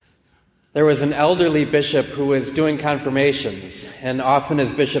There was an elderly bishop who was doing confirmations, and often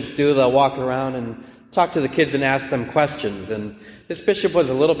as bishops do, they'll walk around and talk to the kids and ask them questions. And this bishop was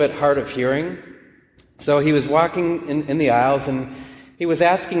a little bit hard of hearing, so he was walking in the aisles, and he was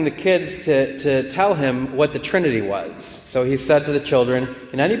asking the kids to tell him what the Trinity was. So he said to the children,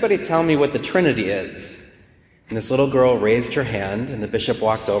 "Can anybody tell me what the Trinity is?" And this little girl raised her hand, and the bishop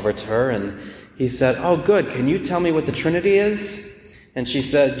walked over to her, and he said, "Oh, good, can you tell me what the Trinity is?" And she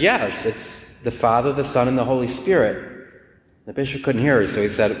said, "Yes, it's the Father, the Son, and the Holy Spirit." The bishop couldn't hear her, so he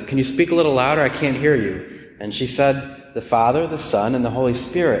said, "Can you speak a little louder? I can't hear you." And she said, "The Father, the Son, and the Holy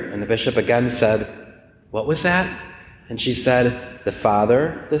Spirit." And the bishop again said, "What was that?" And she said, "The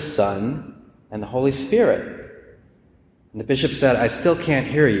Father, the Son, and the Holy Spirit." And the bishop said, "I still can't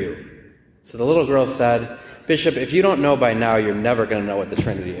hear you." So the little girl said, "Bishop, if you don't know by now, you're never going to know what the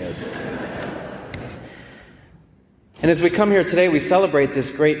Trinity is." And as we come here today, we celebrate this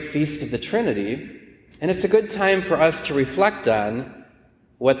great feast of the Trinity, and it's a good time for us to reflect on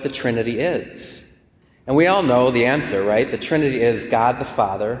what the Trinity is. And we all know the answer, right? The Trinity is God the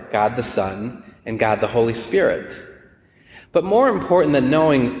Father, God the Son, and God the Holy Spirit. But more important than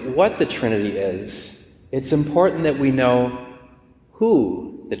knowing what the Trinity is, it's important that we know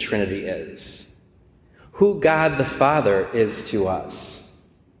who the Trinity is. Who God the Father is to us.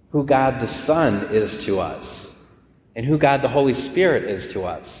 Who God the Son is to us. And who God the Holy Spirit is to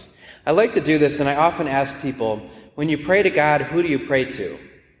us. I like to do this, and I often ask people, when you pray to God, who do you pray to?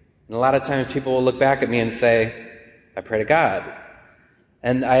 And a lot of times people will look back at me and say, "I pray to God."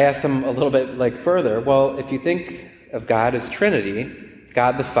 And I ask them a little bit further, well, if you think of God as Trinity,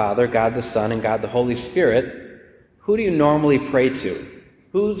 God the Father, God the Son, and God the Holy Spirit, who do you normally pray to?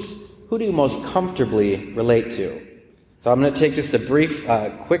 Who do you most comfortably relate to? So I'm going to take just a brief,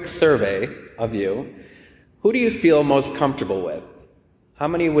 quick survey of you. Who do you feel most comfortable with? How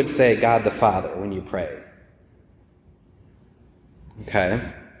many would say God the Father when you pray? Okay.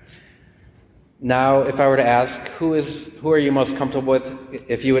 Now, if I were to ask, who are you most comfortable with,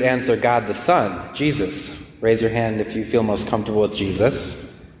 if you would answer God the Son, Jesus. Raise your hand if you feel most comfortable with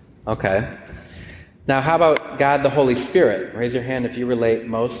Jesus. Okay. Now, how about God the Holy Spirit? Raise your hand if you relate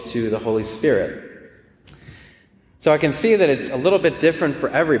most to the Holy Spirit. So I can see that it's a little bit different for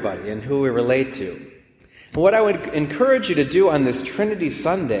everybody and who we relate to. What I would encourage you to do on this Trinity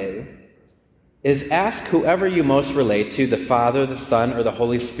Sunday is ask whoever you most relate to, the Father, the Son, or the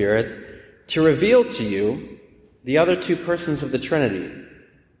Holy Spirit, to reveal to you the other two persons of the Trinity.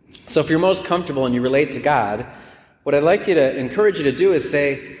 So if you're most comfortable and you relate to God, what I'd like you to encourage you to do is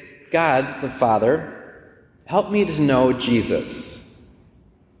say, "God, the Father, help me to know Jesus.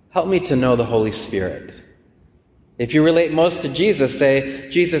 Help me to know the Holy Spirit." If you relate most to Jesus, say,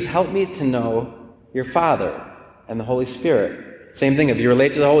 "Jesus, help me to know your Father and the Holy Spirit." Same thing, if you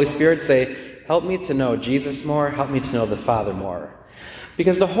relate to the Holy Spirit, say, "Help me to know Jesus more, help me to know the Father more."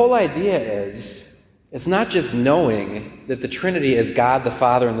 Because the whole idea is, it's not just knowing that the Trinity is God, the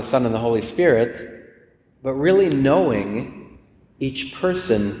Father, and the Son, and the Holy Spirit, but really knowing each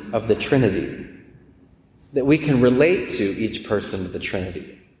person of the Trinity. That we can relate to each person of the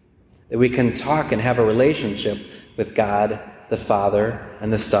Trinity. That we can talk and have a relationship with God, the Father,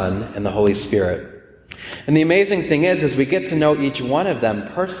 and the Son, and the Holy Spirit. And the amazing thing is, as we get to know each one of them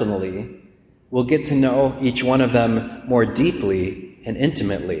personally, we'll get to know each one of them more deeply and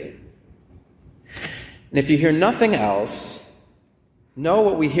intimately. And if you hear nothing else, know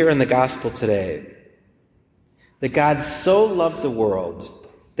what we hear in the gospel today. That God so loved the world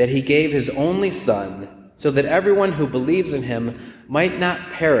that he gave his only Son so that everyone who believes in him might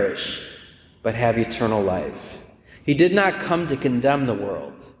not perish but have eternal life. He did not come to condemn the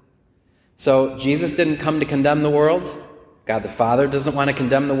world. So Jesus didn't come to condemn the world. God the Father doesn't want to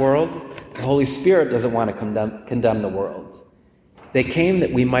condemn the world. The Holy Spirit doesn't want to condemn the world. They came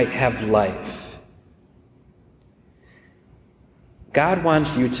that we might have life. God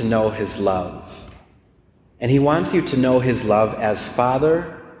wants you to know his love. And he wants you to know his love as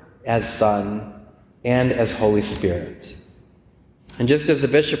Father, as Son, and as Holy Spirit. And just as the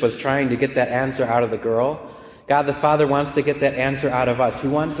bishop was trying to get that answer out of the girl, God the Father wants to get that answer out of us. He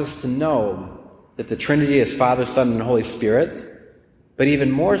wants us to know that the Trinity is Father, Son, and Holy Spirit. But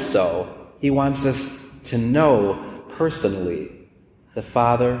even more so, he wants us to know personally the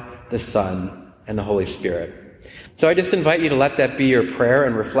Father, the Son, and the Holy Spirit. So I just invite you to let that be your prayer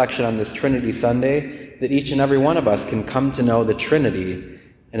and reflection on this Trinity Sunday, that each and every one of us can come to know the Trinity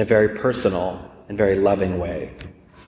in a very personal and very loving way.